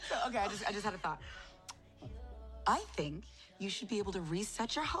Okay, I just had a thought. I think you should be able to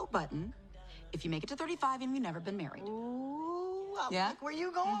reset your hoe button if you make it to 35 and you've never been married. Ooh, I like where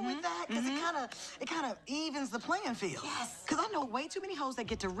you going with that, because it kind of evens the playing field. Yes. Because I know way too many hoes that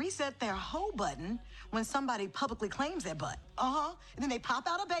get to reset their hoe button when somebody publicly claims their butt. And then they pop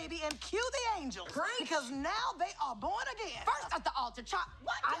out a baby and cue the angels. Great. Because now they are born again. First at the altar, chop.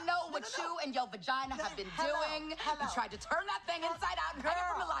 What? I know what No. you and your vagina have been doing. Hello. You tried to turn that thing inside out and hang it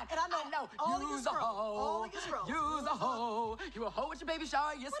from the line. And I know. All Use you a hoe. All you scroll. Use a hoe. You a hoe at your baby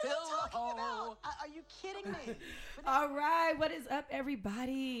shower. You're What still are you a hoe. talking about? Are you kidding me? All right, what is up,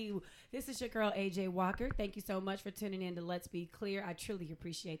 everybody? This is your girl, AJ Walker. Thank you so much for tuning in to Let's Be Clear. I truly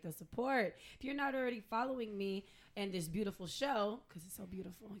appreciate the support. If you're not already following me and this beautiful show, because it's so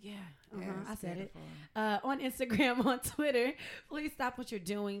beautiful, I said beautiful. It, on Instagram, on Twitter, please stop what you're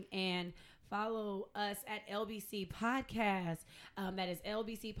doing and follow us at LBC Podcast. That is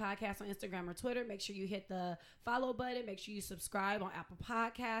LBC Podcast on Instagram or Twitter. Make sure you hit the follow button. Make sure you subscribe on Apple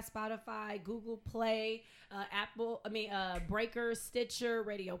Podcasts, Spotify, Google Play, Breaker, Stitcher,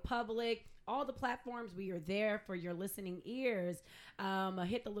 Radio Public, all the platforms. We are there for your listening ears.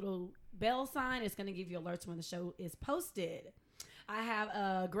 Hit the little bell sign. It's going to give you alerts when the show is posted. I have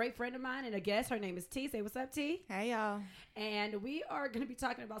a great friend of mine and a guest. Her name is T. Say what's up, T. Hey, y'all. And we are going to be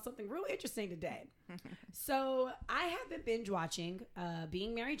talking about something real interesting today. So I have been binge watching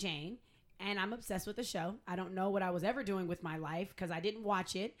Being Mary Jane, and I'm obsessed with the show. I don't know what I was ever doing with my life because I didn't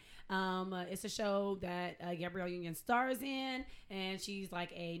watch it. It's a show that Gabrielle Union stars in, and she's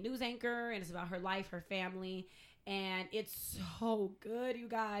like a news anchor, and it's about her life, her family. And it's so good, you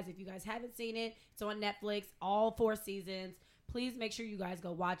guys. If you guys haven't seen it, it's on Netflix, all 4 seasons. Please make sure you guys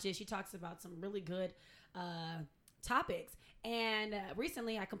go watch it. She talks about some really good topics. And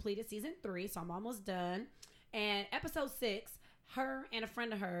recently I completed season 3, so I'm almost done. And episode 6, her and a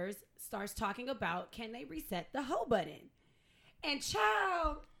friend of hers starts talking about, can they reset the hoe button? And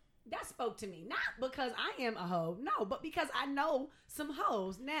child, that spoke to me. Not because I am a hoe, no, but because I know some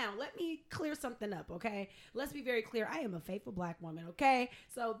hoes. Now, let me clear something up, okay? Let's be very clear. I am a faithful black woman, okay?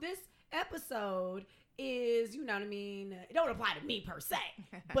 So this episode is, you know what I mean, it don't apply to me per se,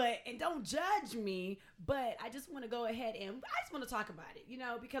 and don't judge me, but I just want to go ahead and I just want to talk about it, you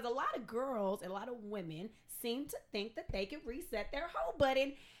know, because a lot of girls and a lot of women seem to think that they can reset their hoe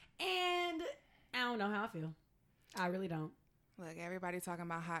button, and I don't know how I feel. I really don't. Look, everybody talking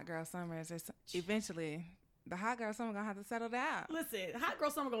about hot girl summers. It's eventually the hot girl summer gonna have to settle down. Listen, hot girl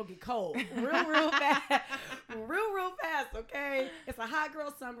summer gonna get cold real fast, real fast. Okay, it's a hot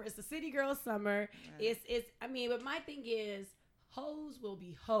girl summer. It's a city girl summer. Right. But my thing is, hoes will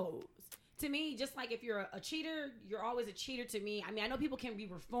be hoes. To me, just like if you're a cheater, you're always a cheater to me. I mean, I know people can be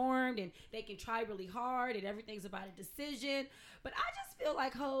reformed and they can try really hard and everything's about a decision, but I just feel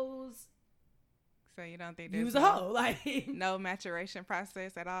like hoes. So you don't think there's use a hoe, like no maturation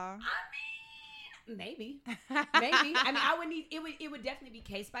process at all? Maybe. I mean, I would need it would definitely be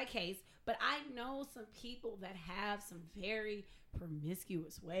case by case, but I know some people that have some very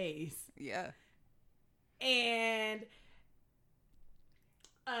promiscuous ways. Yeah. And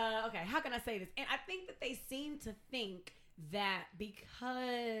okay, how can I say this? And I think that they seem to think that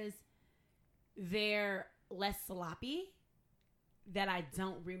because they're less sloppy that I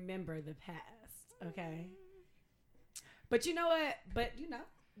don't remember the past, okay? But you know what?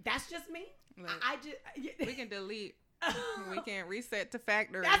 That's just me. Look, we can delete. We can reset to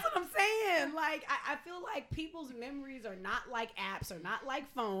factory. That's what I'm saying. Like, I feel like people's memories are not like apps or not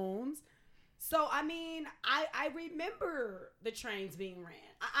like phones. So, I mean, I remember the trains being ran.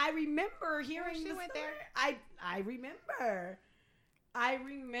 I remember hearing she went there. I remember. I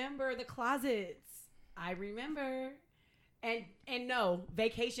remember the closets. I remember. And no,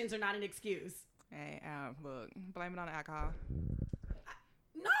 vacations are not an excuse. Hey, look, blame it on the alcohol.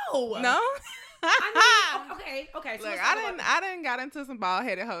 No. I mean, okay. So look, I didn't got into some bald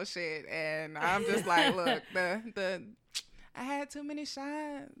headed hoe shit, and I'm just like, look, I had too many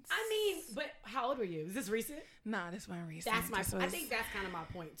shots. I mean, but how old were you? Is this recent? Nah, this wasn't recent. I think that's kind of my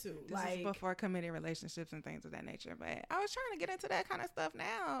point too. This is before committed relationships and things of that nature. But I was trying to get into that kind of stuff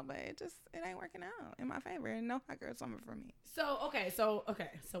now, but it ain't working out in my favor. And no hot girl summer for me. So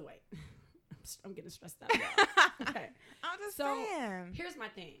wait. I'm getting stressed out. Okay. I'm just saying. Here's my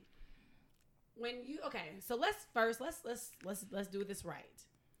thing. So let's do this right.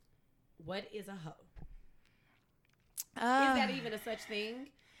 What is a hoe? Is that even a such thing?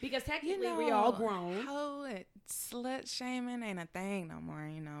 Because technically we all grown. Hoe, slut shaming ain't a thing no more,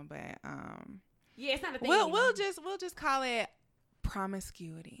 but yeah, it's not a thing. We'll just call it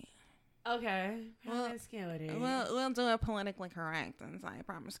promiscuity. Okay. Well, Promiscuity. We'll do it politically correct and say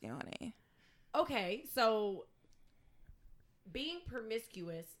promiscuity. Okay, so being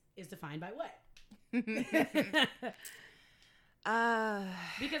promiscuous is defined by what? Because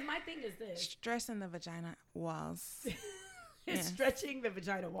my thing is this. Stressing the vagina walls. It's Yeah. stretching the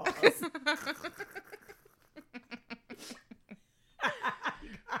vagina walls.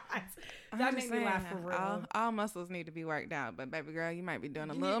 That made me laugh for real. All muscles need to be worked out, but baby girl, you might be doing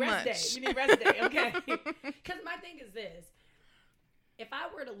a You little need rest much. day. You need rest day, okay? Because my thing is this: if I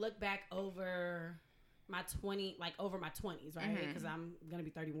were to look back over my 20s, right? Because I'm gonna be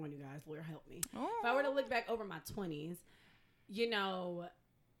 31, you guys. Lord help me. If I were to look back over my 20s, you know,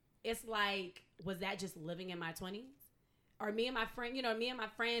 it's like, was that just living in my 20s? Or me and my friend, you know, me and my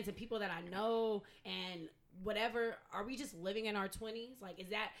friends and people that I know and whatever, are we just living in our 20s? Like, is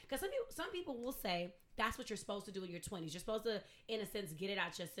that, because some people will say that's what you're supposed to do in your 20s. You're supposed to, in a sense, get it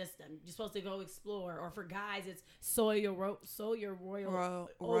out your system. You're supposed to go explore. Or for guys, it's sow your royal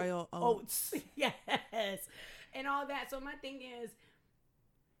oats. Yes. And all that. So my thing is,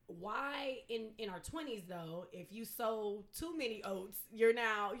 why in our 20s, though, if you sow too many oats, you're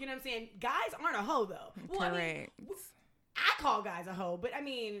now, you know what I'm saying? Guys aren't a hoe, though. Well, Correct. I mean, I call guys a hoe, but I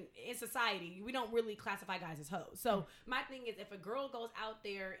mean, in society, we don't really classify guys as hoes. So my thing is, if a girl goes out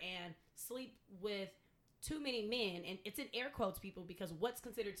there and sleep with too many men, and it's in air quotes, people, because what's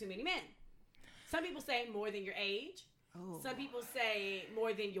considered too many men? Some people say more than your age. Oh. Some people say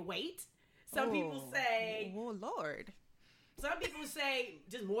more than your weight. Some people say, oh Lord. some people say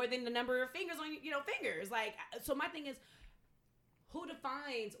just more than the number of fingers on fingers. Like, so my thing is, who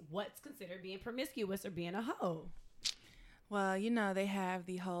defines what's considered being promiscuous or being a hoe? Well, you know, they have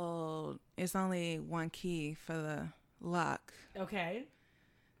the whole, it's only one key for the lock. Okay.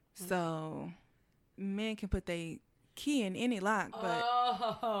 So men can put their key in any lock, but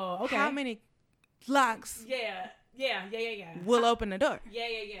Oh, okay. how many locks Yeah. will open the door?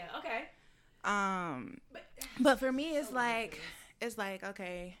 Yeah. Okay. But for me, it's like,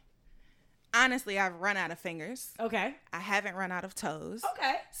 okay, honestly, I've run out of fingers. Okay. I haven't run out of toes.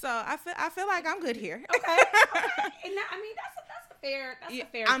 Okay. So I feel like I'm good here. Okay. And that, I mean, that's a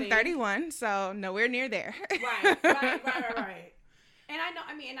fair I'm thing. 31, so nowhere near there. Right. And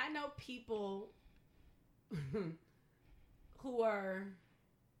I know people who are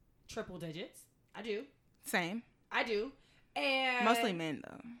triple digits. I do. Same. And Mostly men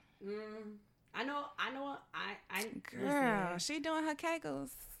though. I know. I Girl, she doing her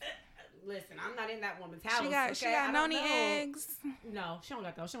kegels. Listen, I'm not in that woman's house. She got noni eggs. No, she don't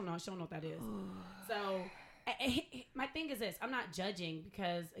got those. She don't know what that is. So, my thing is this: I'm not judging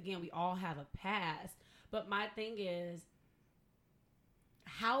because, again, we all have a past. But my thing is,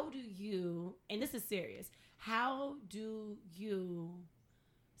 how do you? And this is serious. How do you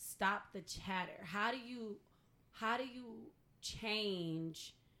stop the chatter? How do you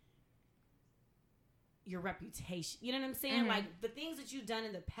change your reputation? You know what I'm saying? Mm-hmm. Like, the things that you've done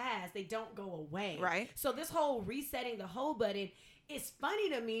in the past, they don't go away. Right. So this whole resetting the hoe button is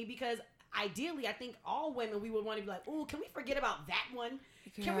funny to me because ideally I think all women, we would want to be like, ooh, can we forget about that one?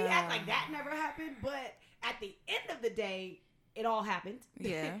 Can we act like that never happened? But at the end of the day, it all happened.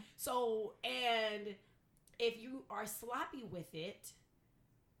 Yeah. So, and if you are sloppy with it,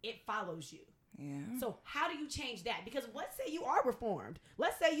 it follows you. Yeah. So how do you change that? Because let's say you are reformed.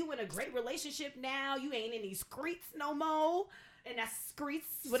 Let's say you in a great relationship now. You ain't in these screets no more. And that's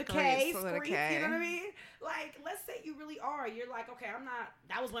screets with a K. Screets with a Screets, K. you know what I mean? Like, let's say you really are. You're like, okay, I'm not.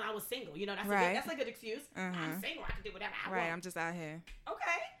 That was when I was single. You know, that's Right. that's a good excuse. I'm single. I can do whatever I Right. want. I'm just out here.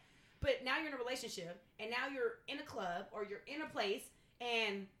 Okay. But now you're in a relationship, and now you're in a club or you're in a place,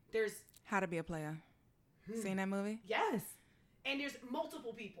 and there's How to Be a Player. Seen that movie? yes, and there's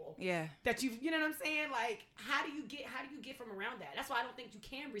multiple people. Yeah. That you know what I'm saying? Like, how do you get from around that? That's why I don't think you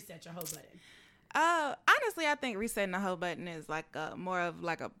can reset your hoe button. Honestly, I think resetting the hoe button is like more of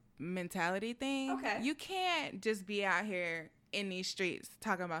like a mentality thing. Okay. You can't just be out here in these streets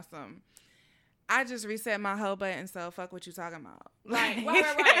talking about something. I just reset my hoe button, so fuck what you talking about. Right.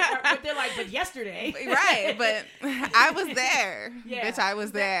 But they're like, but yesterday. Right, but I was there. Yeah. Bitch, I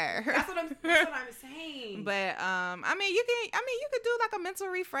was there. That's what I'm saying. But I mean you could do like a mental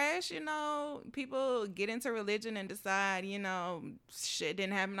refresh, you know. People get into religion and decide, you know, shit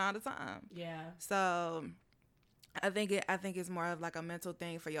didn't happen all the time. Yeah. So I think it's more of like a mental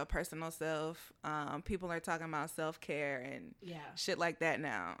thing for your personal self. People are talking about self-care and shit like that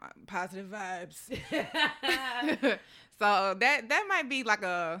now. Positive vibes. So that might be like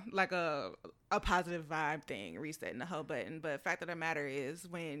a positive vibe thing, resetting the hoe button. But fact of the matter is,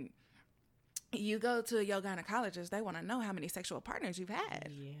 when you go to your gynecologist, they want to know how many sexual partners you've had.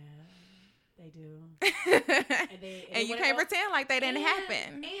 Yeah. They do. And you can't pretend like they didn't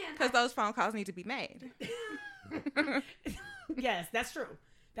happen. Because those phone calls need to be made. Yes, that's true.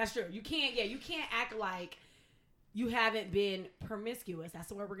 That's true. You can't act like you haven't been promiscuous. That's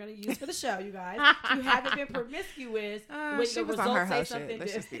the word we're going to use for the show, you guys. You haven't been promiscuous when the results say something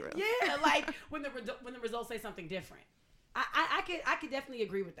different. Yeah, like when the results say something different. I could definitely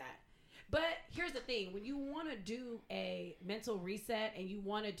agree with that. But here's the thing. When you want to do a mental reset and you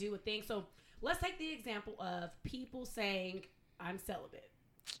want to do a thing. So let's take the example of people saying, I'm celibate.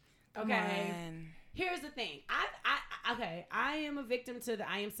 Okay. Here's the thing. I am a victim to the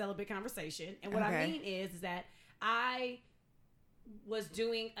I am celibate conversation. And what I mean is that I was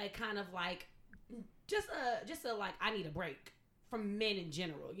doing a kind of like, just a like, I need a break from men in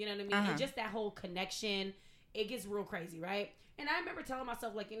general. You know what I mean? And just that whole connection, it gets real crazy, right? And I remember telling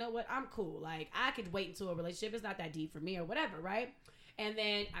myself, like, you know what? I'm cool. Like, I could wait until a relationship. It's not that deep for me or whatever, right? And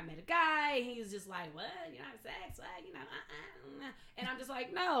then I met a guy. He's just like, what? You know, sex? Like, you know, And I'm just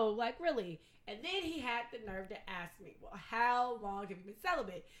like, no, like, really? And then he had the nerve to ask me, well, how long have you been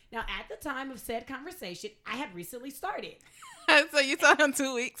celibate? Now, at the time of said conversation, I had recently started. So you told him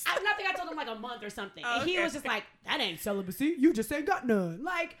 2 weeks? I think I told him like a month or something. And he was just like, that ain't celibacy. You just ain't got none.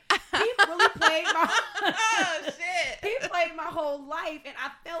 Like, he really played He played my whole life. And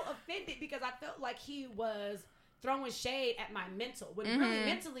I felt offended because I felt like he was throwing shade at my mental. When really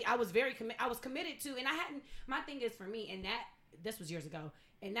mentally, I was I was committed to, and my thing is for me, and this was years ago.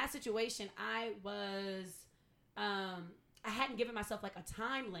 In that situation, I hadn't given myself like a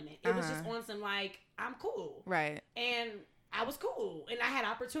time limit. It was just on some like, I'm cool. Right. And I was cool. And I had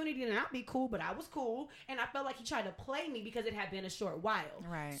opportunity to not be cool, but I was cool. And I felt like he tried to play me because it had been a short while.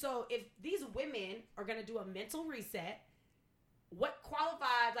 Right. So if these women are going to do a mental reset, what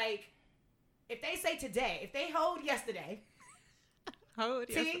qualifies, like, if they say today, if they hold yesterday.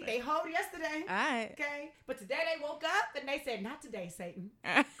 They hold yesterday. All right. Okay. But today they woke up and they said, not today, Satan.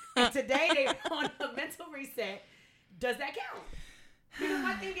 And today they're on a mental reset. Does that count? Because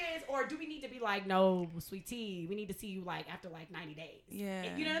my thing is, or do we need to be like, no, sweet tea, we need to see you like after like 90 days.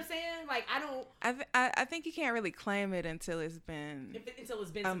 Yeah. You know what I'm saying? Like, I don't. I think you can't really claim it until it's been. Until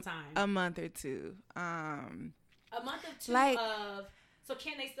it's been some time. A month or two. A month or two like, of. So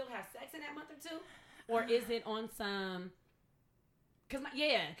can they still have sex in that month or two? Or is it on some.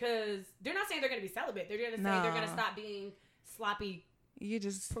 Because they're not saying they're going to be celibate. They're going to say they're going to stop being sloppy. You're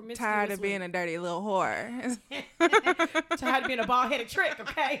just tired of being a dirty little whore. Tired of being a bald-headed trick,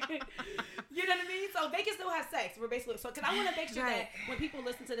 okay? You know what I mean? So they can still have sex. We're basically because I want to make sure that when people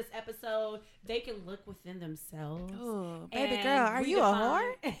listen to this episode, they can look within themselves. Oh, baby girl, are you a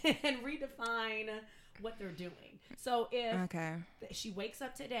whore? And redefine what they're doing. So if she wakes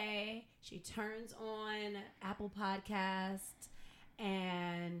up today, she turns on Apple Podcast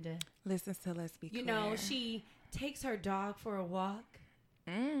and listens to Let's Be Clear. You know, she takes her dog for a walk.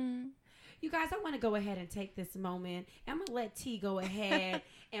 You guys, I want to go ahead and take this moment. I'm going to let T go ahead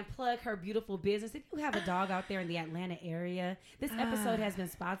and plug her beautiful business. If you have a dog out there in the Atlanta area, this episode has been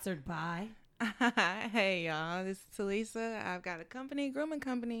sponsored by... Hey, y'all. This is Talisa. I've got a grooming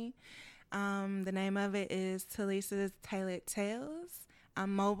company. The name of it is Talisa's Tailored Tales.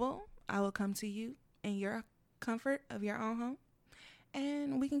 I'm mobile. I will come to you in your comfort of your own home.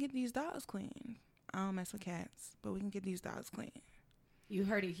 And we can get these dogs clean. I don't mess with cats, but we can get these dogs clean. You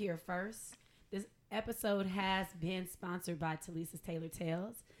heard it here first. This episode has been sponsored by Talisa's Tailored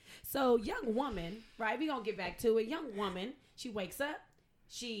Tales. So, young woman, right? We're going to get back to it. Young woman, she wakes up.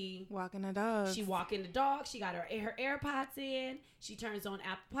 She walking the dog. She walking the dog. She got her AirPods in. She turns on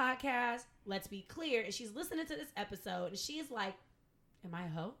Apple Podcasts. Let's Be Clear. And she's listening to this episode. And she's like, am I a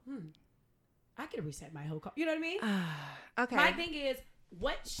hoe? I could reset my hoe call. You know what I mean? Okay. My thing is,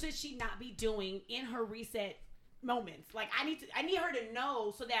 what should she not be doing in her reset moments? Like, I need her to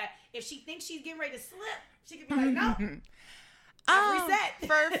know so that if she thinks she's getting ready to slip, she can be like, no, I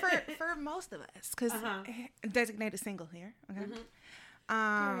reset. for most of us, because designated single here. Okay.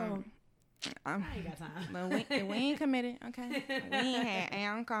 Girl, I ain't got time. But we ain't committed. Okay. We ain't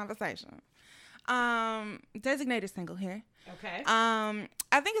had a conversation. Designated single here. Okay.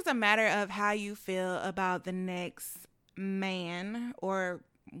 I think it's a matter of how you feel about the next man or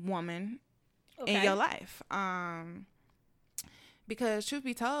woman in your life. Because truth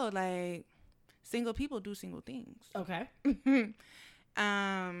be told, like, single people do single things. Okay.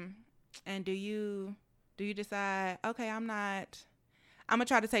 And do you decide, okay, I'm gonna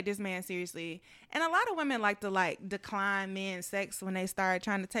try to take this man seriously. And a lot of women like to decline men's sex when they start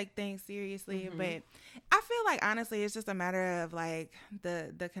trying to take things seriously. But I feel like honestly it's just a matter of like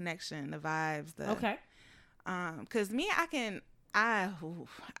the connection, the vibes, because me, I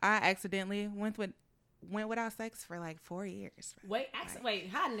accidentally went without sex for like 4 years. Wait,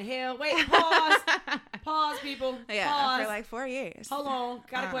 how in the hell? Wait, pause. Pause, people. Yeah, Pause. for like 4 years. Hold on.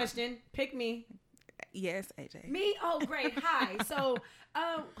 Got a question. Pick me. Yes, AJ. Me? Oh, great. Hi. So,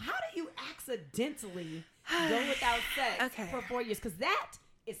 how do you accidentally go without sex for 4 years? Because that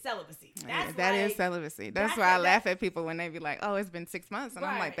is celibacy. That is celibacy. That's why I laugh at people when they be like, "Oh, it's been 6 months," and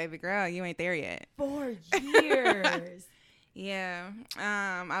I'm like, "Baby girl, you ain't there yet." 4 years. Yeah.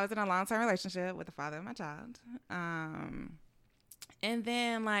 I was in a long-term relationship with the father of my child. And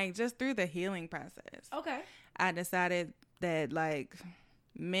then like just through the healing process, Okay. I decided that like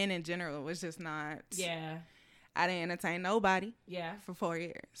men in general was just not. Yeah. I didn't entertain nobody. Yeah. For 4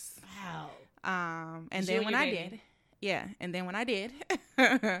 years. Wow. And then when I did,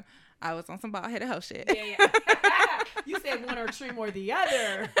 I was on some bald-headed hoe shit. Yeah. You said one or extreme or the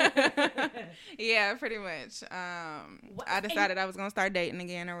other. Yeah, pretty much. I decided I was gonna start dating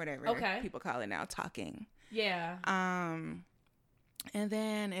again or whatever. Okay. People call it now talking. Yeah. And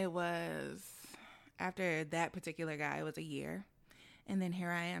then it was after that particular guy, it was a year, and then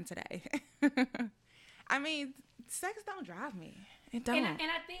here I am today. I mean, sex don't drive me. It don't. And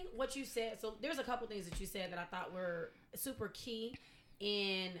I think what you said. So there's a couple things that you said that I thought were super key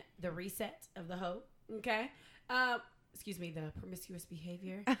in the reset of the hoe. Okay. Excuse me. The promiscuous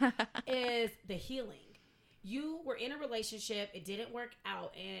behavior is the healing. You were in a relationship. It didn't work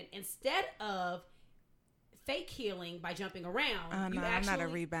out, and instead of fake healing by jumping around, I'm not a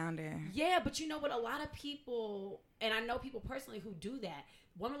rebounder. Yeah, but you know what? A lot of people, and I know people personally who do that.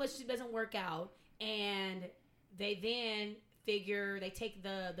 One relationship doesn't work out, and they then figure they take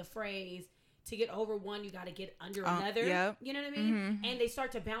the phrase to get over one, you got to get under another. Yep. You know what I mean? Mm-hmm. And they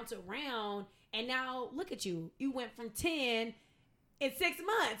start to bounce around, and now look at you. You went from 10 in 6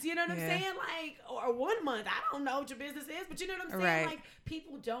 months. You know what I'm saying? Like, or 1 month. I don't know what your business is, but you know what I'm saying? Right. Like,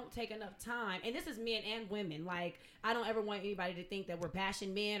 people don't take enough time. And this is men and women. Like, I don't ever want anybody to think that we're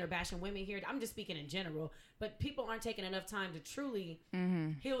bashing men or bashing women here. I'm just speaking in general. But people aren't taking enough time to truly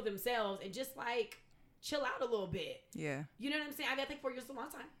heal themselves and just, like, chill out a little bit. Yeah. You know what I'm saying? I think 4 years is a long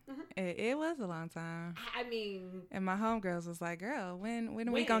time. Mm-hmm. It was a long time. I mean... And my homegirls was like, girl, when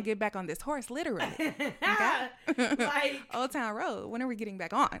are we going to get back on this horse, literally? Okay? Like... Old Town Road. When are we getting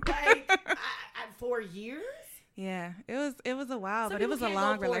back on? Like, 4 years? Yeah. It was a while, Some but it was a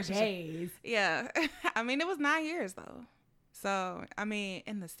long relationship. Days. Yeah. I mean, it was 9 years, though. So, I mean,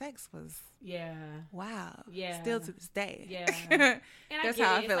 and the sex was... Yeah. Wow. Yeah. Still to this day. Yeah. And that's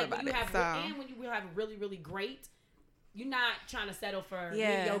how I feel like about it. And when you have really, really great, you're not trying to settle for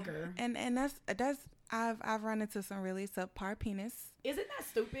mediocre. And that's I've run into some really subpar penis. Isn't that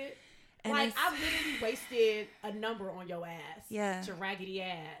stupid? And like, I've literally wasted a number on your ass. Yeah. Your raggedy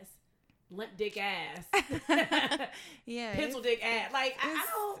ass. Limp dick ass. Yeah. Pencil dick ass. Like, I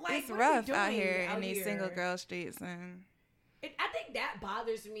don't like. It's rough out here in these single girl streets, and I think that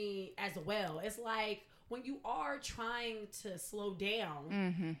bothers me as well. It's like when you are trying to slow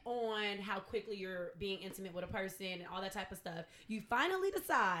down on how quickly you're being intimate with a person and all that type of stuff, you finally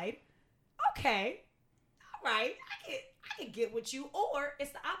decide, okay, all right, I can get with you. Or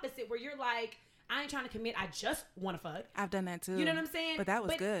it's the opposite where you're like, I ain't trying to commit. I just want to fuck. I've done that too. You know what I'm saying? But that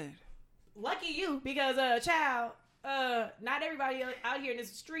was good. Lucky you, because child, not everybody out here in the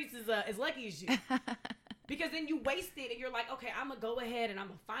streets is as lucky as you. Because then you waste it and you're like, okay, I'm going to go ahead and I'm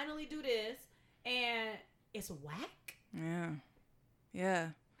going to finally do this. And it's whack. Yeah. Yeah.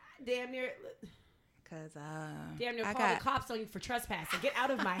 Damn near. Because, damn near call the cops on you for trespassing. Get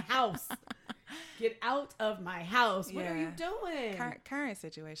out of my house. Get out of my house. What are you doing? Current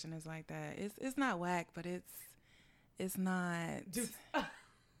situation is like that. It's not whack, but it's not. Dude.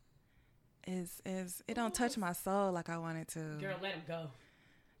 It don't touch my soul like I want it to. Girl, let him go.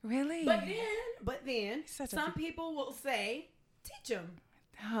 Really? But then some people will say, teach them.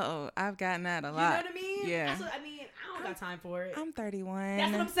 Oh, I've gotten that a lot. You know what I mean? Yeah. That's what, I mean, I don't got time for it. I'm 31.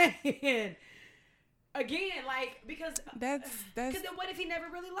 That's what I'm saying. Again, like, because that's then what if he never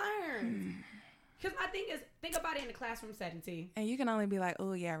really learns? Because my thing is, think about it in the classroom setting, T. And you can only be like,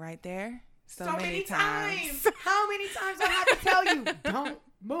 oh yeah, right there. So many times. How many times do I have to tell you, don't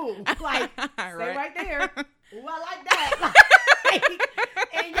move? Like, stay right there. Ooh, I like that.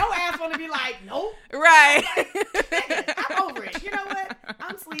 And your ass want to be like, nope. Right. Like, I'm over it. You know what?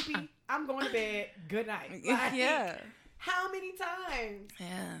 I'm sleepy. I'm going to bed. Good night. Like, yeah. How many times?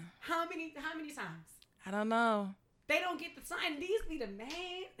 Yeah. How many times? I don't know. They don't get the sign. These be the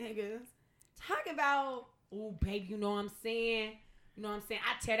main niggas talking about, oh, baby, you know what I'm saying? You know what I'm saying?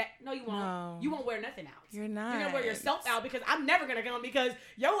 I tear that. No, you won't. No. You won't wear nothing out. You're not. You're gonna wear yourself out because I'm never gonna come because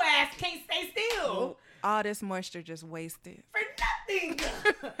your ass can't stay still All this moisture just wasted. for nothing.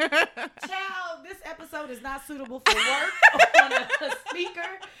 Child, this episode is not suitable for work on a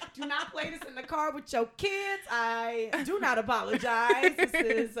speaker. Do not play this in the car with your kids. I do not apologize. This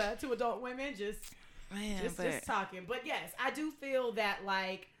is two adult women just talking. But yes, I do feel that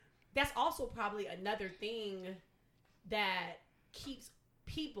like that's also probably another thing that keeps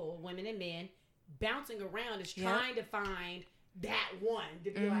people, women and men, bouncing around is trying to find that one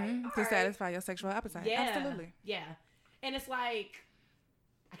to be like, all to right. satisfy your sexual appetite. Yeah, Absolutely. yeah. And it's like,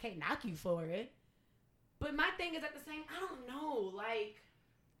 I can't knock you for it. But my thing is at the same, I don't know, like.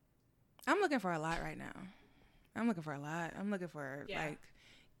 I'm looking for a lot right now. I'm looking for Yeah. like,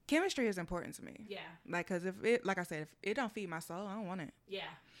 chemistry is important to me. Yeah, Like, cause if it don't feed my soul, I don't want it. yeah,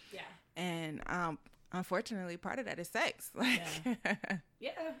 yeah. And unfortunately, part of that is sex. Like,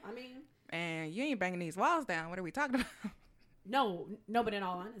 Yeah, I mean. and you ain't banging these walls down. What are we talking about? No, but in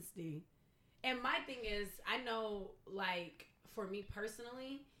all honesty. And my thing is, I know, like, for me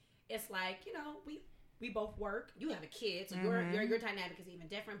personally, it's like, you know, we both work. You have a kid, so your dynamic is even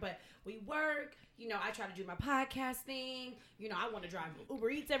different. But we work. You know, I try to do my podcast thing. You know, I want to drive Uber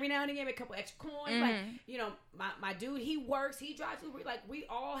Eats every now and again, make a couple extra coins. Like, you know, my dude, he works, he drives Uber. Like, we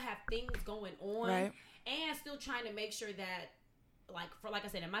all have things going on, Right. and still trying to make sure that, like I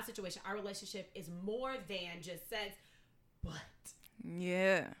said, in my situation, our relationship is more than just sex, but.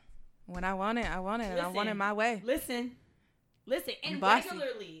 Yeah. When I want it, I want it, and I want it Listen. my way. Listen, and Bossy.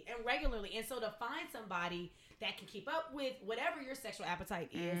 regularly, and so to find somebody that can keep up with whatever your sexual appetite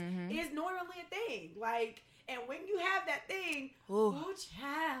is normally a thing. Like, and when you have that thing,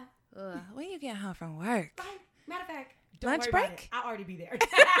 child. When you get home from work, Like, matter of fact, don't Lunch worry about break? it. I'll already be there.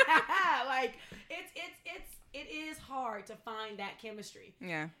 Like, it is hard to find that chemistry.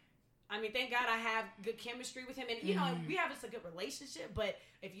 yeah, I mean, thank God I have good chemistry with him. And, you know, we have just a good relationship. But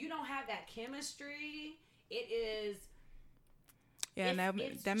if you don't have that chemistry, it is... yeah, and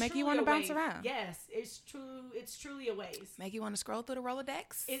it's that make you truly want to a bounce waste. around. Yes, it's true. It's truly a waste. Make you want to scroll through the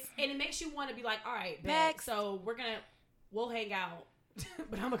Rolodex. And it makes you want to be like, all right, Next. bet, so we'll hang out.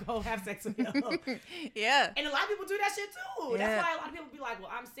 But I'm going to go have sex with you. Yeah. And a lot of people do that shit too. Yeah. That's why a lot of people be like,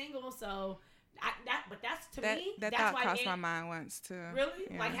 well, I'm single, so... But that's to me. That that's thought why crossed men, my mind once too. Really?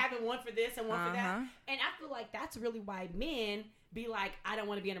 Yeah. Like having one for this and one for that. Uh-huh. And I feel like that's really why men be like, I don't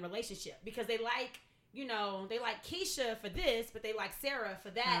want to be in a relationship because they like, you know, they like Keisha for this, but they like Sarah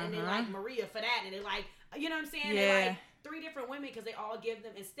for that, and they like Maria for that, and they like, you know what I'm saying? Yeah. They like 3 different women because they all give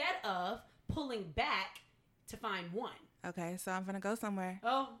them instead of pulling back to find one. Okay, so I'm gonna go somewhere.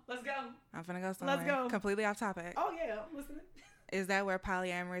 Oh, let's go. I'm gonna go somewhere. go. Completely off topic. Oh yeah, I'm listening. Is that where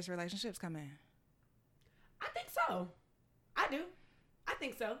polyamorous relationships come in? I think so. I do. I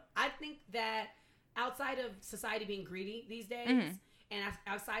think so. I think that outside of society being greedy these days, and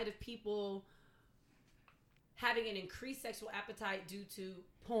outside of people having an increased sexual appetite due to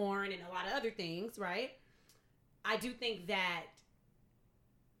porn and a lot of other things, right? I do think that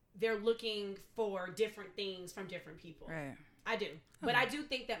they're looking for different things from different people. Right. I do. But I do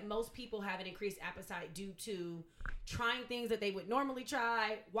think that most people have an increased appetite due to trying things that they would normally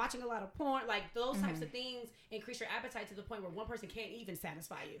try, watching a lot of porn, like those types of things increase your appetite to the point where one person can't even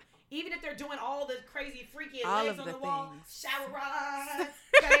satisfy you. Even if they're doing all the crazy freaky All legs of on the the wall, things. shower rods.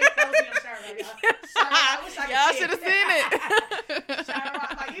 Okay, that was me on shower rod, y'all. I wish I could Y'all see should have seen it. Shower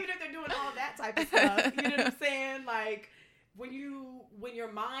rod. Like even if they're doing all that type of stuff, you know what I'm saying? Like when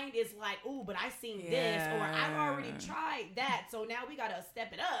your mind is like, ooh, but I seen this, or I've already tried that, so now we gotta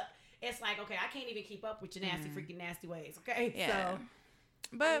step it up. It's like, okay, I can't even keep up with your nasty, freaking nasty ways. Okay, Yeah. so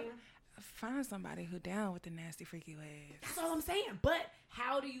But find somebody who down with the nasty, freaky ways. that's all I'm saying. But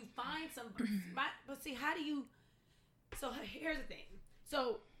how do you find somebody? But see, how do you? So here's the thing.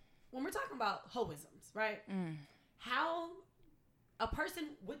 So when we're talking about hoisms, right? How a person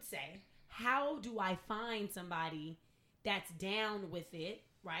would say, how do I find somebody that's down with it,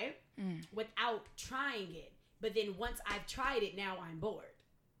 right? Without trying it. But then once I've tried it, now I'm bored.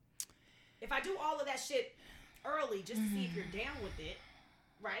 If I do all of that shit early just to see if you're down with it,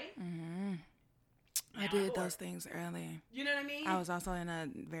 right? I did those things early. You know what I mean? I was also in a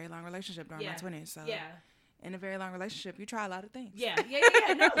very long relationship during my 20s. So in a very long relationship, you try a lot of things. Yeah.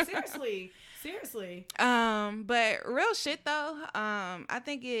 No, seriously. But real shit though, I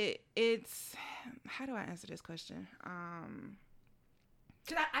think it's how do I answer this question?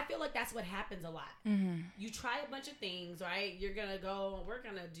 Because I feel like that's what happens a lot. You try a bunch of things, right? You're going to go, we're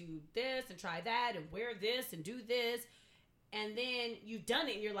going to do this and try that and wear this and do this. And then you've done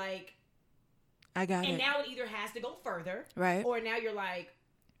it and you're like, I got And it. now it either has to go further, Right. or now you're like,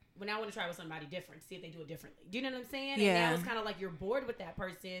 well, now I want to try with somebody different, see if they do it differently. Do you know what I'm saying? Yeah. And now it's kind of like you're bored with that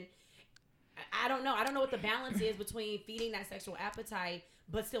person. I don't know. I don't know what the balance is between feeding that sexual appetite,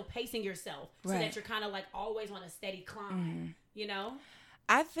 but still pacing yourself so Right. that you're kind of like always on a steady climb, you know?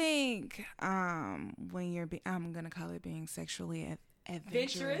 I think when you're, I'm gonna call it being sexually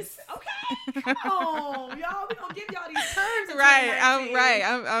adventurous. Adventurous. Okay. Come on, y'all. We gonna give y'all these terms. in Right,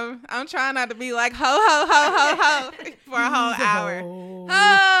 2019. I'm trying not to be like ho ho ho ho ho for a whole hour.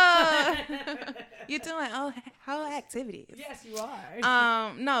 Oh, you're doing whole activities. Yes, you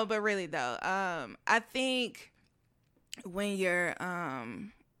are. No, but really though, I think when you're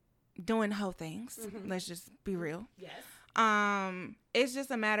doing whole things, let's just be real. Yes. It's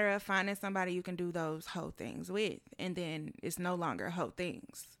just a matter of finding somebody you can do those whole things with, and then it's no longer whole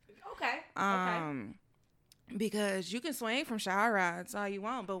things. Okay. Because you can swing from shower rods all you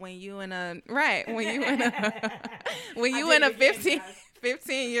want, but when you in a when you in a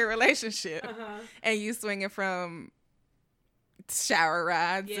 15-year relationship and you swinging from shower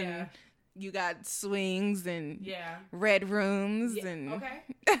rods Yeah. and you got swings and Yeah. red rooms Yeah. and Okay.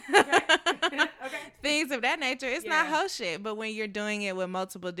 Okay. things of that nature, it's not Yeah. hoe shit. But when you're doing it with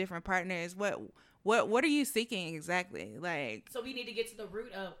multiple different partners, what are you seeking exactly? Like, So we need to get to the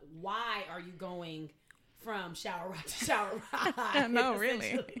root of why are you going from shower rod to shower rod? No, really.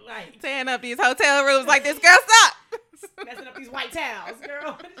 Essentially, like tearing up these hotel rooms like this, girl, stop. messing up these white towels,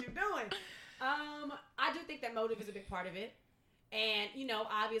 girl. What are you doing? I do think that motive is a big part of it. And, you know,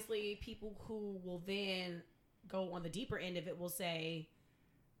 obviously people who will then go on the deeper end of it will say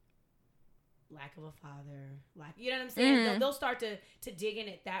lack of a father, you know what I'm saying? They'll start to dig in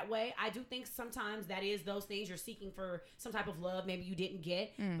it that way. I do think sometimes that is those things you're seeking for some type of love maybe you didn't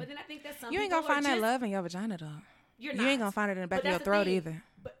get. But then I think that some You ain't people gonna find are that just, love in your vagina though. You're You not. ain't gonna find it in the back But of your that's the throat thing. either.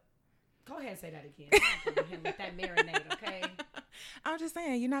 But go ahead and say that again. Let that marinate, okay? I'm just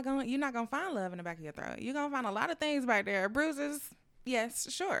saying, you're not gonna find love in the back of your throat. You're gonna find a lot of things back there. Bruises,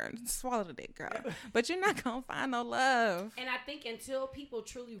 yes, sure. Swallow the dick, girl. But you're not gonna find no love. And I think until people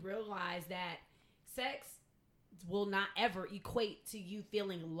truly realize that sex will not ever equate to you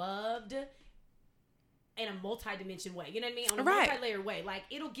feeling loved in a multi-dimension way. You know what I mean? On a Right. multi-layered way. Like,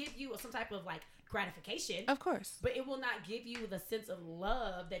 it'll give you some type of, like, gratification. Of course. But it will not give you the sense of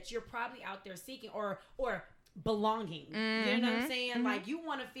love that you're probably out there seeking or belonging. You know what I'm saying? Like, you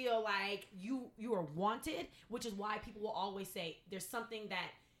want to feel like you are wanted, which is why people will always say there's something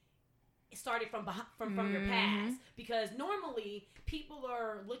that started from your past, because normally people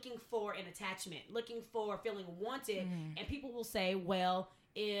are looking for an attachment, looking for feeling wanted, and people will say, well,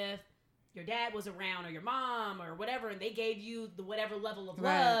 if your dad was around or your mom or whatever and they gave you the whatever level of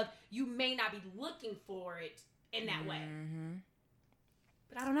love, you may not be looking for it in that way.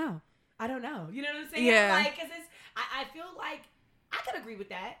 But I don't know. You know what I'm saying? Yeah. Like, 'cause I feel like I could agree with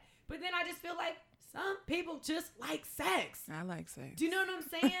that, but then I just feel like some people just like sex. I like sex. Do you know what I'm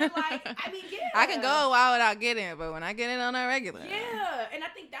saying? Like, I mean, yeah. I can go a while without getting it, but when I get it on a regular. Yeah, and I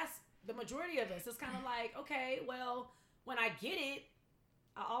think that's the majority of us. It's kind of like, okay, well, when I get it,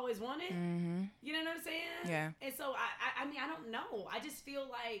 I always want it. You know what I'm saying? Yeah. And so I mean, I don't know. I just feel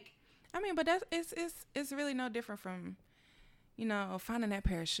like, I mean, but that's it's really no different from, you know, finding that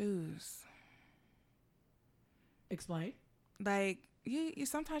pair of shoes. explain. Like you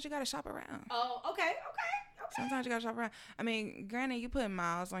sometimes you gotta shop around. Oh, okay. Sometimes you gotta shop around. I mean, granted, you put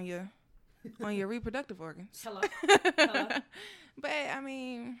miles on your reproductive organs. Hello. But I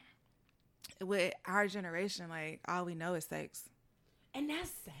mean, with our generation, like all we know is sex. And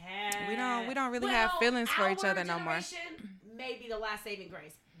that's sad. We don't really have feelings for each other no more. Our generation may be the last saving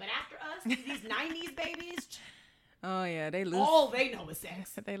grace, but after us, these '90s babies, Oh yeah, they lose. all they know is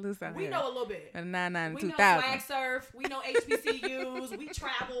sex. They lose out We here. know a little bit. The 99 We know 2000. flag surf. We know HBCUs. We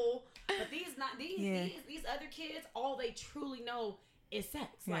travel. But these other kids, all they truly know is sex.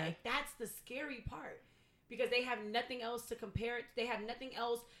 Yeah. Like, that's the scary part, because they have nothing else to compare it. They have nothing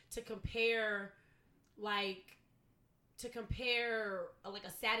else to compare, like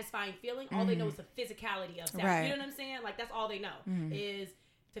a satisfying feeling. All they know is the physicality of sex. Right. You know what I'm saying? Like, that's all they know is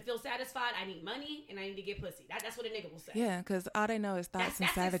to feel satisfied. I need money and I need to get pussy. That's what a nigga will say. Yeah, because all they know is thoughts That's and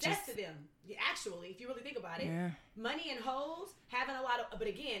savages. success to them. Yeah, actually, if you really think about it, Yeah. money and hoes, having a lot of, but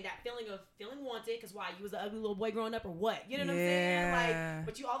again, that feeling of feeling wanted, because why, you was an ugly little boy growing up or what? You know what I'm saying? Yeah. Like,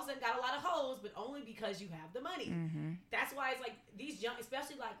 but you all of a sudden got a lot of hoes, but only because you have the money. That's why it's like these young,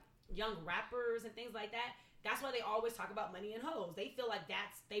 especially like young rappers and things like that. That's why they always talk about money and hoes. They feel like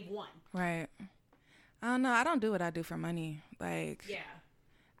they've won. Right. I don't know. I don't do what I do for money. Like, Yeah.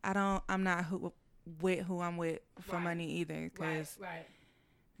 I'm not with who I'm with for Right. money either. Cause, Right.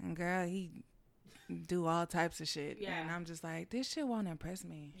 and girl, he do all types of shit. Yeah. And I'm just like, this shit won't impress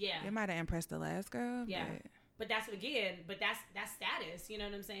me. Yeah. It might have impressed the last girl. Yeah. But that's status, you know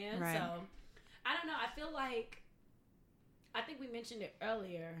what I'm saying? Right. So I don't know. I think we mentioned it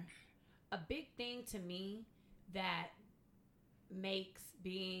earlier. A big thing to me that makes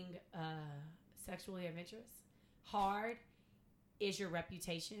being sexually adventurous hard is your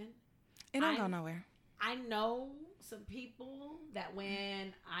reputation. It don't go nowhere. I know some people that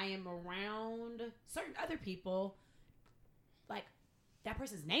when I am around certain other people, like, that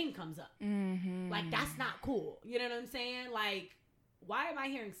person's name comes up. Mm-hmm. Like, that's not cool. You know what I'm saying? Like, why am I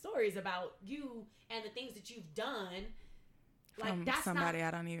hearing stories about you and the things that you've done? Like, From that's somebody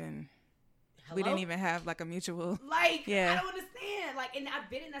not... I don't even... Hello? We didn't even have, like, a mutual... Like, Yeah. I don't understand. Like, and I've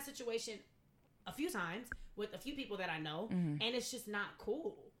been in that situation a few times with a few people that I know, Mm-hmm. and it's just not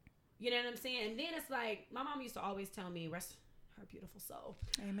cool. You know what I'm saying? And then it's like, my mom used to always tell me, rest her beautiful soul,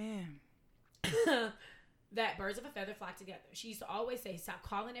 Amen. that birds of a feather flock together. She used to always say, stop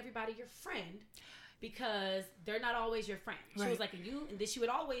calling everybody your friend because they're not always your friend. She Right. was like, and then she would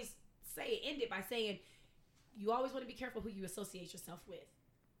always end it by saying, you always want to be careful who you associate yourself with.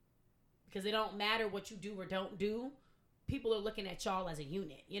 Because it don't matter what you do or don't do. People are looking at y'all as a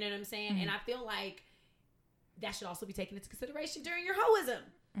unit. You know what I'm saying? Mm-hmm. And I feel like that should also be taken into consideration during your hoism.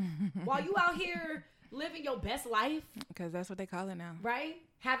 While you out here living your best life, Because that's what they call it now. right?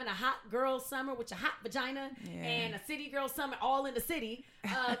 Having a hot girl summer with your hot vagina Yeah. and a city girl summer all in the city.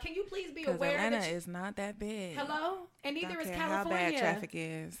 Can you please be Because aware Atlanta that is not that big. hello? And neither Don't is care California. how bad traffic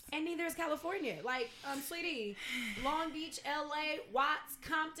is. And neither is California. Like, sweetie, Long Beach, LA, Watts,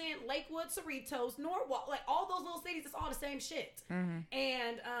 Compton, Lakewood, Cerritos, Norwalk, like all those little cities, it's all the same shit. Mm-hmm.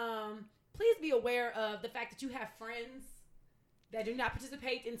 And please be aware of the fact that you have friends that do not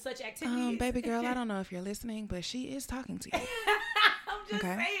participate in such activities. Baby girl, I don't know if you're listening, but she is talking to you. I'm just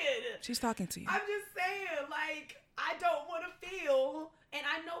Okay. saying. She's talking to you. I'm just saying, like, I don't want to feel, and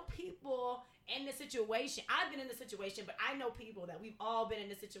I know people in the situation. I've been in the situation, but I know people that we've all been in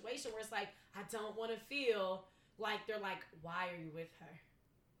the situation where it's like, I don't want to feel like they're like, why are you with her?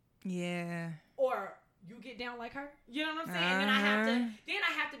 Yeah. Or you get down like her. You know what I'm saying? Then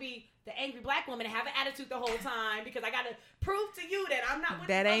I have to be the angry black woman and have an attitude the whole time because I got to prove to you that I'm not with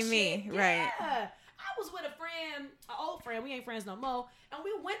That no ain't me, shit. right. Yeah. I was with a friend, an old friend. We ain't friends no more. And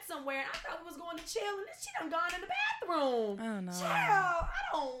we went somewhere and I thought we was going to chill and she done gone in the bathroom. Oh, no. Child,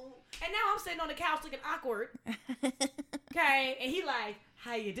 I don't. And now I'm sitting on the couch looking awkward. Okay. And he like,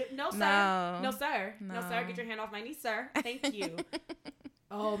 how you do? No, sir. No. No, sir. No, No. sir. Get your hand off my knee, sir. Thank you.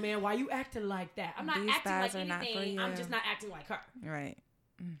 Oh man, why you acting like that? I'm not These acting like thighs are not for anything. I'm you. just not acting like her. Right.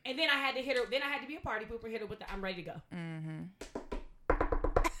 And then I had to hit her. Then I had to be a party pooper. Hit her with the I'm ready to go. Mm-hmm.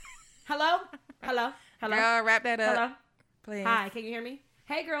 Hello, hello, hello, Girl, wrap that up, hello. please. Hi, can you hear me?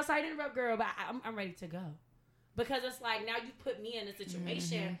 Hey, girl. Sorry to interrupt, girl, but I'm ready to go because it's like now you put me in a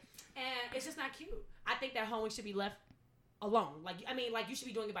situation, and it's just not cute. I think that hoeing should be left alone. Like you should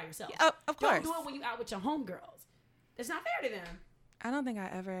be doing it by yourself. Oh, of course. Don't do it when you out with your homegirls. It's not fair to them. I don't think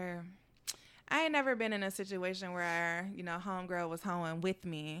I ain't never been in a situation where, homegirl was hoeing with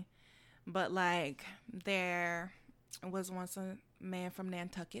me. But, like, there was once a man from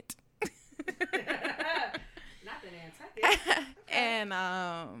Nantucket. Not the Nantucket.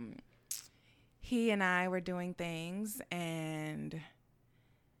 And he and I were doing things, and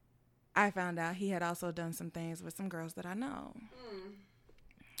I found out he had also done some things with some girls that I know.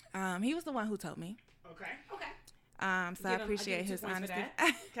 He was the one who told me. Okay. So I I'll appreciate give you his 2 points for honesty.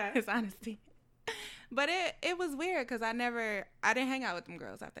 that. Okay. His honesty. But it was weird because I didn't hang out with them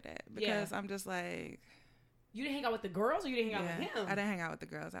girls after that because I'm just like. You didn't hang out with the girls, or you didn't hang out with him? I didn't hang out with the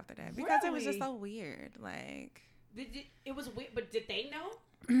girls after that because it was just Really? so weird. Like. It was weird, but did they know?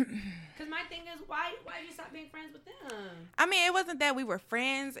 Because my thing is, why did you stop being friends with them? I mean, it wasn't that we were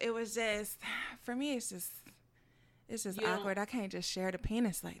friends. It was just, for me, it's just You don't- awkward. I can't just share the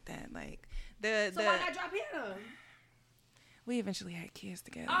penis like that. Like So why not drop him? we eventually had kids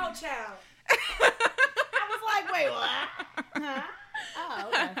together. Oh, child. I was like, wait, what? Huh? Oh,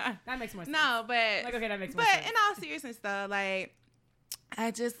 okay. That makes more sense. No, but Like, okay, that makes more but sense. in all seriousness though, like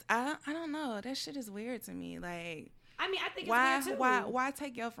I don't know. That shit is weird to me. Like I mean, I think it's weird, too. why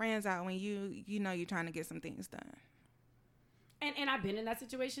take your friends out when you know you're trying to get some things done? And I've been in that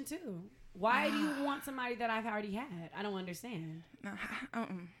situation, too. Why do you want somebody that I've already had? I don't understand. No,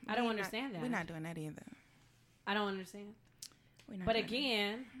 I don't understand that. We're not doing that either. I don't understand. We're not But doing that.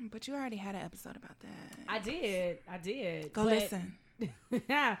 again, But you already had an episode about that. I did. Go But- listen.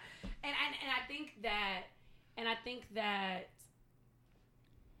 Yeah. And I think that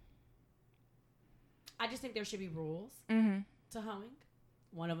I just think there should be rules Mm-hmm. to hoeing.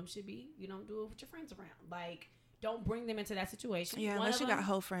 one of them should be, you know, do it with your friends around. Like, don't bring them into that situation. Yeah, One unless of you got them-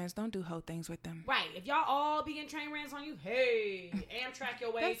 hoe friends, don't do hoe things with them. Right. If y'all all be getting train rants on you, hey, Amtrak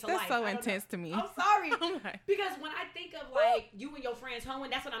your way to That's life. so I don't intense know. to me. I'm sorry. I'm like, Because when I think of like you and your friends hoeing,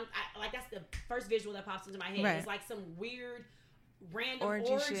 that's what like that's the first visual that pops into my head. Right. It's like some weird random Orgy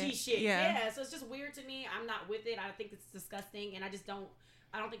orgy shit. shit. Yeah. Yeah. So it's just weird to me. I'm not with it. I think it's disgusting and I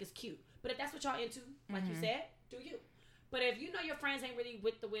don't think it's cute. But if that's what y'all into, like you said, do you. But if you know your friends ain't really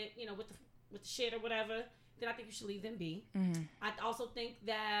with the shit or whatever, then I think you should leave them be. I also think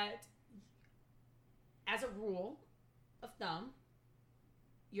that as a rule of thumb,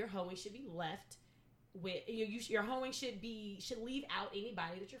 your hoeing should be left with your hoeing should leave out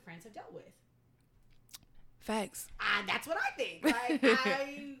anybody that your friends have dealt with. facts. That's what I think. Like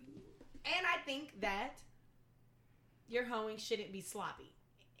I think that your hoeing shouldn't be sloppy.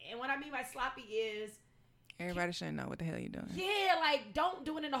 And what I mean by sloppy is Everybody should know what the hell you're doing. yeah, like don't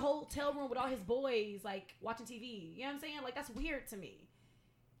do it in a hotel room with all his boys, like watching TV. You know what I'm saying? Like that's weird to me.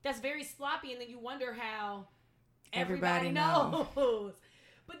 That's very sloppy, and then you wonder how everybody knows.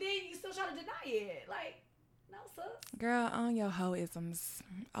 But then you still try to deny it. Like, no, sus. Girl, own your hoe-isms.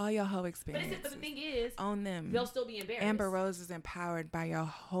 All your hoe But experiences. the thing is, Own them. they'll still be embarrassed. Amber Rose is empowered by your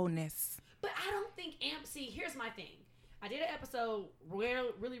wholeness. But I don't think see, here's my thing. I did an episode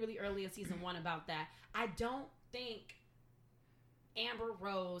really early in season 1 about that. I don't think Amber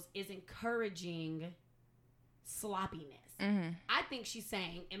Rose is encouraging sloppiness. I think she's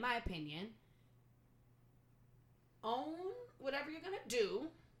saying, in my opinion, own whatever you're going to do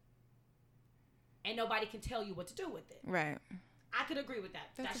and nobody can tell you what to do with it. Right. I could agree with that.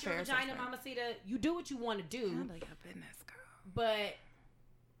 That's That's a your fair vagina, assessment. mamacita. You do what you want to do. Handle your business, girl. But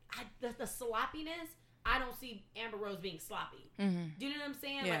the sloppiness, I don't see Amber Rose being sloppy. Do you know what I'm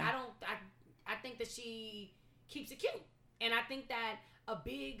saying? Yeah. Like I think that she keeps it cute, and I think that a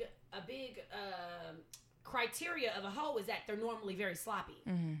big criteria of a hoe is that they're normally very sloppy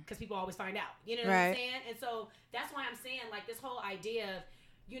because people always find out. You know what I'm Right. saying? And so that's why I'm saying like this whole idea of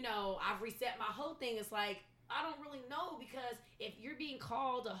I've reset my hoe thing is like. I don't really know because if you're being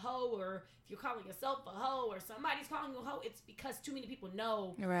called a hoe or if you're calling yourself a hoe or somebody's calling you a hoe, it's because too many people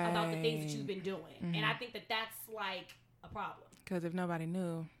know about the things that you've been doing. And I think that that's like a problem. Because if nobody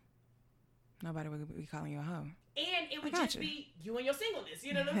knew, nobody would be calling you a hoe. And it would got just you. be you and your singleness.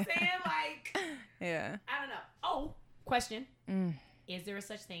 You know what I'm saying? Like, Yeah. I don't know. Oh, question. Is there a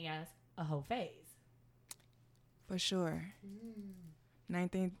such thing as a hoe phase? For sure.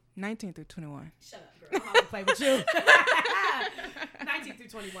 19 through 21. Shut up, girl. I'm not going to play with you. 19 through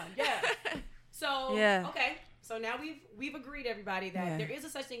 21. Yeah. So, Yeah. okay. So now we've agreed, everybody, that Yeah. there is a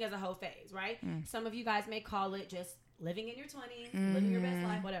such thing as a hoe phase, right? Some of you guys may call it just living in your 20s, living your best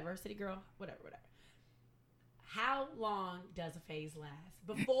life, whatever, city girl, whatever. How long does a phase last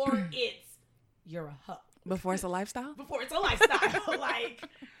before it's you're a hoe? Before it's a lifestyle? Before it's a lifestyle. Like,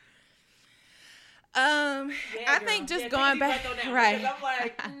 I girl. think just Yeah, going take a back, deep breath on that one,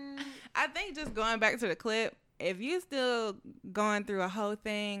 right. 'cause I'm like, I think just going back to the clip, if you still going through a whole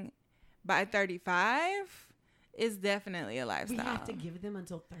thing by 35, it's definitely a we lifestyle. have to give them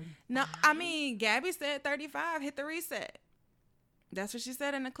until 30. No, I mean, Gabby said 35, hit the reset. That's what she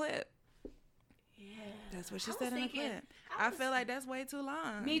said in the clip. Yeah. That's what she I was said in the thinking- clip. I I was- feel like that's way too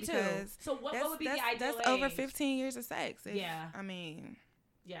long. Me too. because So what would be the that's- ideal That's over age? 15 years of sex. Yeah. I mean,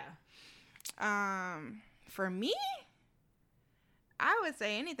 Yeah. for me, I would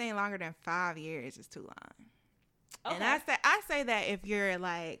say anything longer than 5 years is too long. Okay. And I say that if you're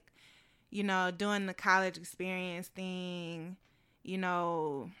like, doing the college experience thing,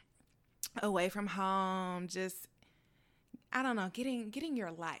 away from home, just I don't know, getting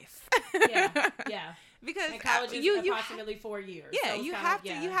your life. Yeah. Because And college is you approximately 4 years. yeah, so it's you kinda- have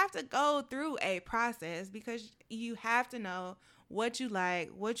to you have to go through a process because you have to know what you like,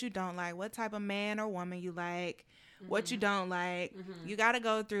 what you don't like, what type of man or woman you like, what you don't like. You got to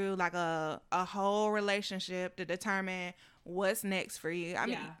go through like a whole relationship to determine what's next for you. I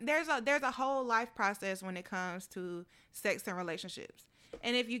mean, there's a whole life process when it comes to sex and relationships.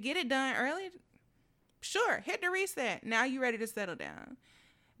 And if you get it done early, sure, hit the reset. Now you're ready to settle down.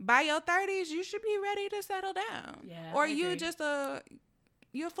 By your 30s, you should be ready to settle down. Yeah, Or I you agree. just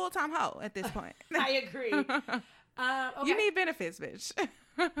you're a full-time hoe at this point. I agree. Okay. You need benefits, bitch.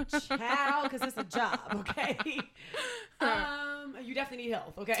 Child, because it's a job, okay? You definitely need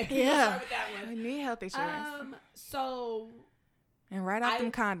health, okay? We'll Yeah. start with that I one. need health insurance. So And write off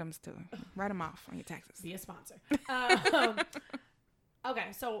them condoms, too. Write them off on your taxes. be a sponsor.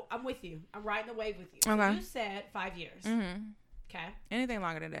 Okay, so I'm with you. I'm riding the wave with you. So Okay. you said 5 years. Mm-hmm. Okay. Anything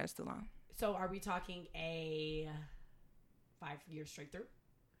longer than that is too long. So are we talking a 5 years straight through?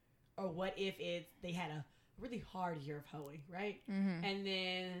 Or what if they had a really hard year of hoeing, right? Mm-hmm. And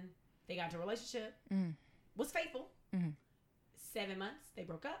then they got into a relationship, was faithful. 7 months, they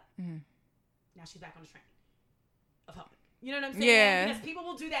broke up. Now she's back on the train of hoeing. You know what I'm saying? Yeah. Because people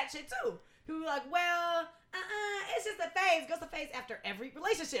will do that shit too. People are like, well, it's just a phase. Goes to phase after every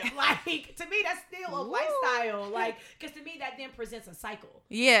relationship. Like, to me, that's still a lifestyle. Like, because to me, that then presents a cycle.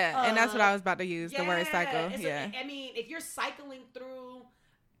 Yeah, and that's what I was about to use, the word cycle. I mean, if you're cycling through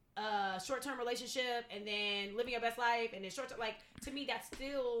a short-term relationship and then living your best life and then short-term, like, to me, that's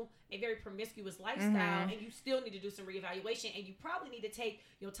still a very promiscuous lifestyle, and you still need to do some reevaluation, and you probably need to take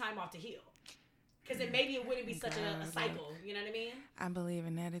your time off to heal. Because then maybe it wouldn't be such a cycle. You know what I mean? I believe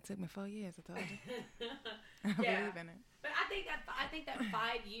in that. It took me 4 years, I told you. I believe in it. But I think that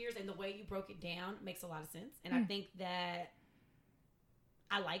 5 years and the way you broke it down makes a lot of sense. And I think that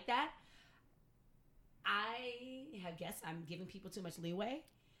I like that. I have guessed I'm giving people too much leeway.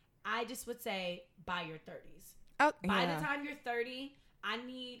 I just would say by your 30s. Oh, By the time you're 30, I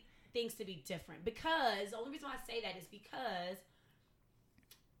need things to be different. Because the only reason why I say that is because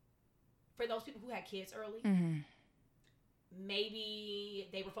for those people who had kids early, maybe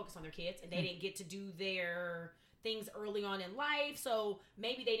they were focused on their kids and they didn't get to do their things early on in life. So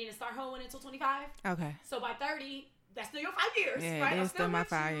maybe they didn't start hoeing until 25. Okay. So by 30, that's still your 5 years. Yeah, right? it is still my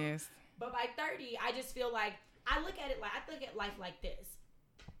 5 years. But by 30, I just feel like I look at life like this.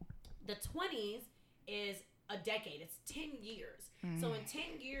 The 20s is a decade. It's 10 years. So in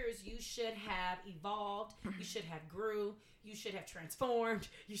 10 years, you should have evolved. You should have grew. You should have transformed.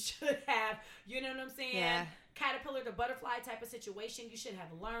 You should have, you know what I'm saying? Yeah. Caterpillar to butterfly type of situation. You should have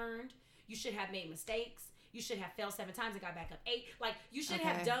learned. You should have made mistakes. You should have failed 7 times and got back up 8. Like, you should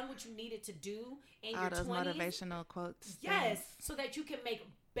have done what you needed to do in All your those 20s. motivational quotes. Yes, things. so that you can make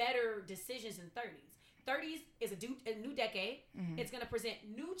better decisions in 30s. 30s is a new decade. It's going to present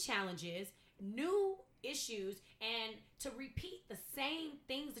new challenges, new issues, and to repeat the same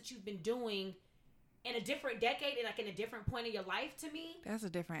things that you've been doing in a different decade and like in a different point of your life, to me. That's a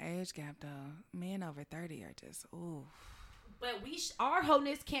different age gap, though. Men over 30 are just, ooh. But our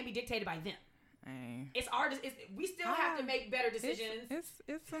wholeness can't be dictated by them. Hey. It's we still have to make better decisions.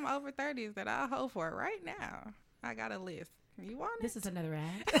 It's some over 30s that I'll hold for right now. I got a list. You want it? This is another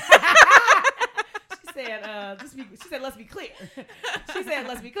ad. She said, let's be clear. She said,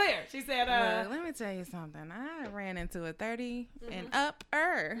 let's be clear. She said, Look, let me tell you something. I ran into a 30 and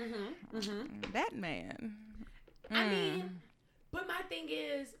upper. That man. I mean, but my thing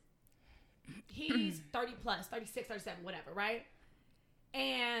is, he's 30 plus, 36, 37, whatever, right?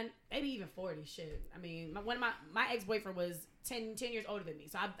 And maybe even 40, shit. I mean, one of my ex-boyfriend was 10 years older than me.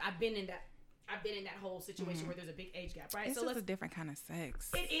 So I've been in that whole situation where there's a big age gap, right? It's so just a different kind of sex.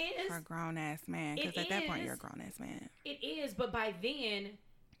 It is. For a grown-ass man. Because at that point, you're a grown-ass man. It is, but by then,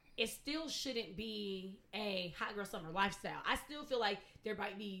 it still shouldn't be a hot girl summer lifestyle. I still feel like there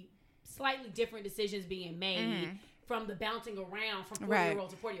might be slightly different decisions being made from the bouncing around from 40-year-old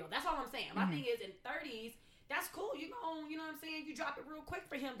to 40-year-old. That's all I'm saying. My thing is, in 30s, that's cool. You know what I'm saying? You drop it real quick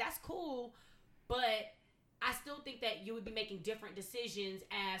for him. That's cool. But I still think that you would be making different decisions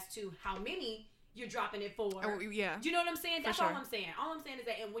as to how many you're dropping it for. Oh, yeah. Do you know what I'm saying? That's sure. all I'm saying. All I'm saying is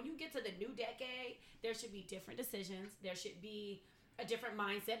that, and when you get to the new decade, there should be different decisions. There should be a different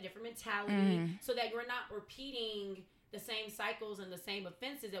mindset, a different mentality, so that you're not repeating the same cycles and the same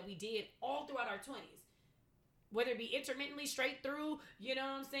offenses that we did all throughout our 20s. Whether it be intermittently, straight through, you know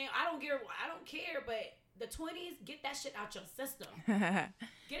what I'm saying? I don't care, but the 20s, get that shit out your system. Get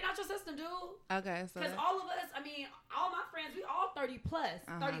it out your system, dude. Okay, so Because all of us, I mean, all my friends, we all 30 plus,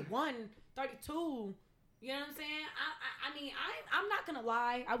 31, 32. You know what I'm saying? I mean, I'm not going to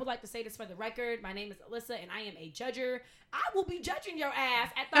lie. I would like to say this for the record. My name is Alyssa, and I am a judger. I will be judging your ass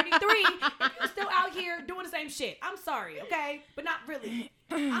at 33 if you're still out here doing the same shit. I'm sorry, okay? But not really.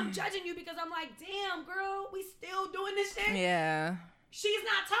 I'm judging you because I'm like, damn, girl, we still doing this shit? yeah. She's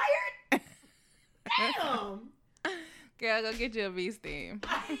not tired? Damn. Girl, go get you a V-steam.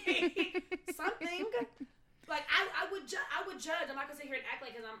 Something. Like I would judge. I'm not gonna sit here and act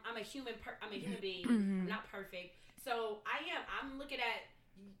like because I'm a human. I'm a human being. I'm not perfect. So I am. I'm looking at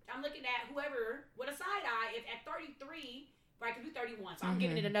whoever with a side eye. If at 33, right? Because we're 31, so I'm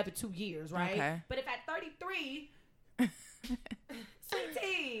giving it another 2 years, right? Okay. But if at 33,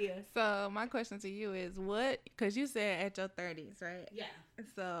 sweetie. So my question to you is because you said at your 30s, right? Yeah.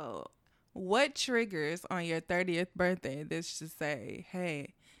 So what triggers on your 30th birthday that should say,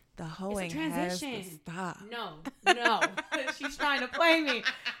 hey, the hoeing has to stop? No. She's trying to play me.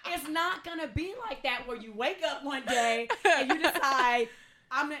 It's not going to be like that where you wake up one day and you decide,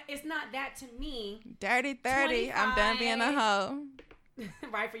 it's not that to me. Dirty 30, I'm done being a hoe.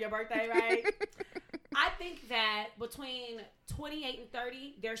 right, for your birthday, right? I think that between 28 and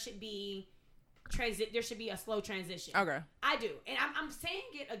 30, there should be a slow transition. Okay. I do. And I'm saying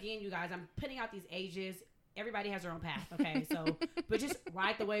it again, you guys. I'm putting out these ages. Everybody has their own path, okay? So, but just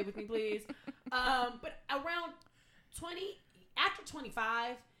ride the wave with me, please. But around 20, after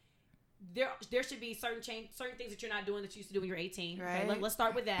 25, there should be certain things that you're not doing that you used to do when you're 18. Right. Okay, let's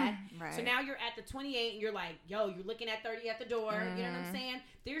start with that. Right. So now you're at the 28 and you're like, yo, you're looking at 30 at the door. You know what I'm saying?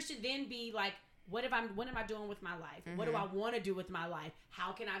 There should then be like, what am I doing with my life? What do I want to do with my life?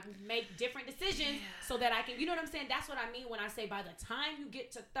 How can I make different decisions so that I can, you know what I'm saying? That's what I mean when I say by the time you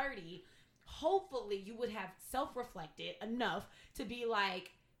get to 30, hopefully you would have self-reflected enough to be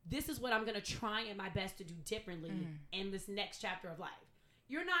like, this is what I'm going to try and my best to do differently in this next chapter of life.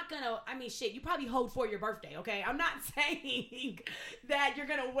 You're not going to, I mean, shit, you probably hoed for your birthday, okay? I'm not saying that you're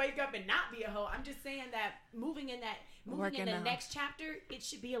going to wake up and not be a hoe. I'm just saying that moving in the next chapter, it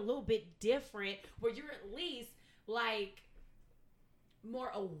should be a little bit different where you're at least, like,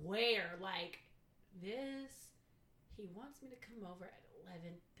 more aware. Like, he wants me to come over at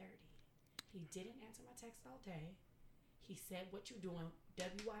 11:30. He didn't answer my text all day. He said, what you doing?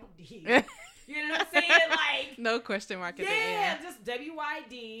 WYD. You know what I'm saying? Like, no question mark at the end. Yeah, just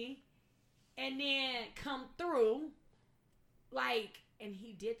WYD. And then come through. Like, and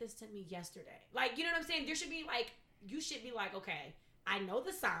he did this to me yesterday. Like, you know what I'm saying? There should be like, you should be like, okay, I know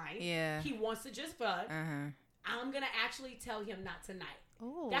the sign. Yeah. He wants to just fuck. I'm going to actually tell him not tonight.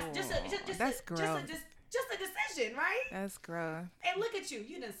 Oh, That's that's gross. Just a decision, right? That's gross. And look at you.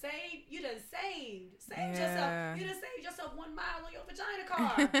 You done saved yourself. You done saved yourself 1 mile on your vagina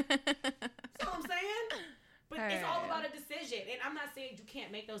car. That's all I'm saying. But it's all about a decision. And I'm not saying you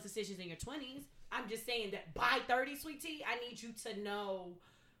can't make those decisions in your 20s. I'm just saying that by 30, sweet tea, I need you to know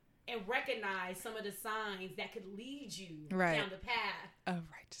and recognize some of the signs that could lead you down the path of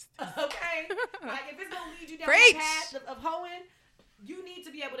righteousness. Okay? Like, if it's going to lead you down Preach. the path of hoeing, you need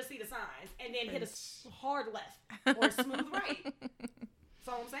to be able to see the signs and then hit a hard left or a smooth right. That's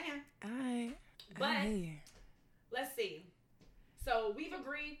all I'm saying. But let's see. So we've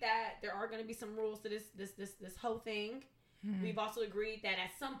agreed that there are going to be some rules to this whole thing. We've also agreed that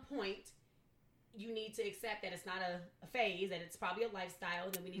at some point you need to accept that it's not a phase, that it's probably a lifestyle,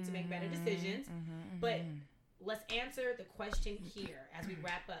 and then we need to make better decisions. But let's answer the question here as we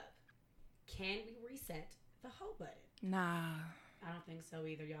wrap up. Can we reset the hoe button? Nah. I don't think so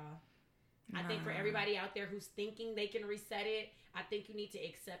either, y'all. I think for everybody out there who's thinking they can reset it, I think you need to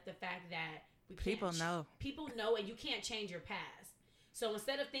accept the fact that people know. People know, and you can't change your past. So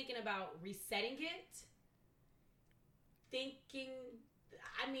instead of thinking about resetting it, I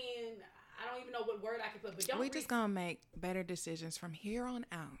don't even know what word I can put, but we just gonna make better decisions from here on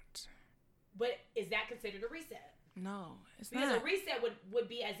out. But is that considered a reset? No, it's because not. A reset would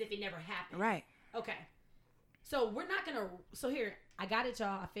be as if it never happened. Right. Okay. So we're not gonna. So here, I got it,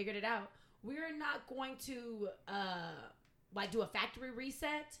 y'all. I figured it out. We're not going to like do a factory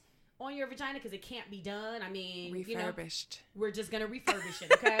reset on your vagina because it can't be done. I mean, refurbished. We're just gonna refurbish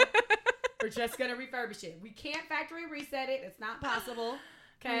it. Okay. We're just gonna refurbish it. We can't factory reset it. It's not possible.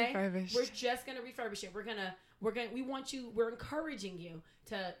 Okay. Refurbished. We're just gonna refurbish it. We're encouraging you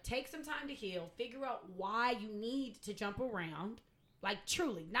to take some time to heal, figure out why you need to jump around. Like,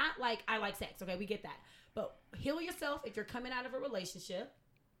 truly, not like I like sex. Okay, we get that. But heal yourself if you're coming out of a relationship.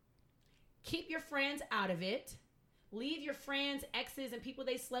 Keep your friends out of it. Leave your friends, exes, and people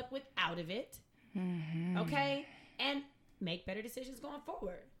they slept with out of it. Okay? And make better decisions going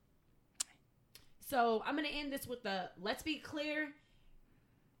forward. So I'm going to end this with let's be clear.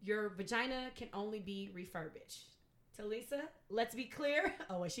 Your vagina can only be refurbished. Talisa, let's be clear.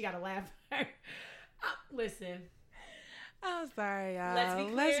 Oh, wait, she got to laugh. Listen. I'm sorry,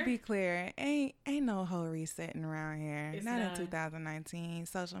 y'all. Let's be clear. Ain't no whole resetting around here. Not in 2019.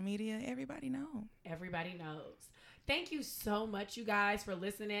 Social media, everybody knows. Everybody knows. Thank you so much, you guys, for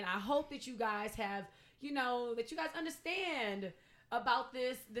listening. I hope that you guys have, that you guys understand about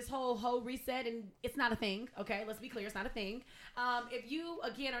this whole reset, and it's not a thing. Okay, let's be clear, it's not a thing. If you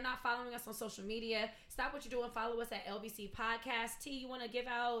again are not following us on social media, stop what you're doing. Follow us at LBC Podcast. T, you want to give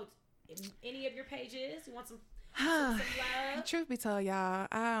out any of your pages? You want some love? Truth be told, y'all,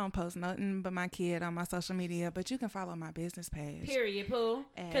 I don't post nothing but my kid on my social media, but you can follow my business page. Period, Pooh.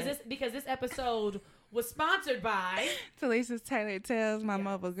 Because this episode was sponsored by Talisa's Tailored Tales, my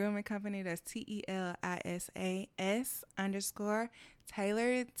mobile grooming company. That's TELISAS _ Tailored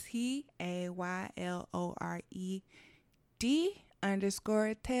TAYLORED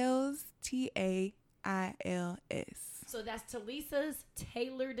 _Tales TAILS. So that's Talisa's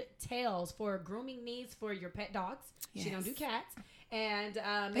Tailored Tales for grooming needs for your pet dogs. Yes. She don't do cats. And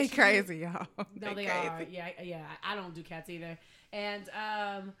They crazy, y'all. No, they crazy. are. Yeah. I don't do cats either. And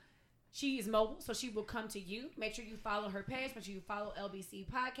she is mobile, so she will come to you. Make sure you follow her page. Make sure you follow LBC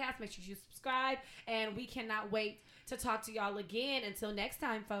Podcast. Make sure you subscribe. And we cannot wait to talk to y'all again. Until next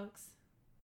time, folks.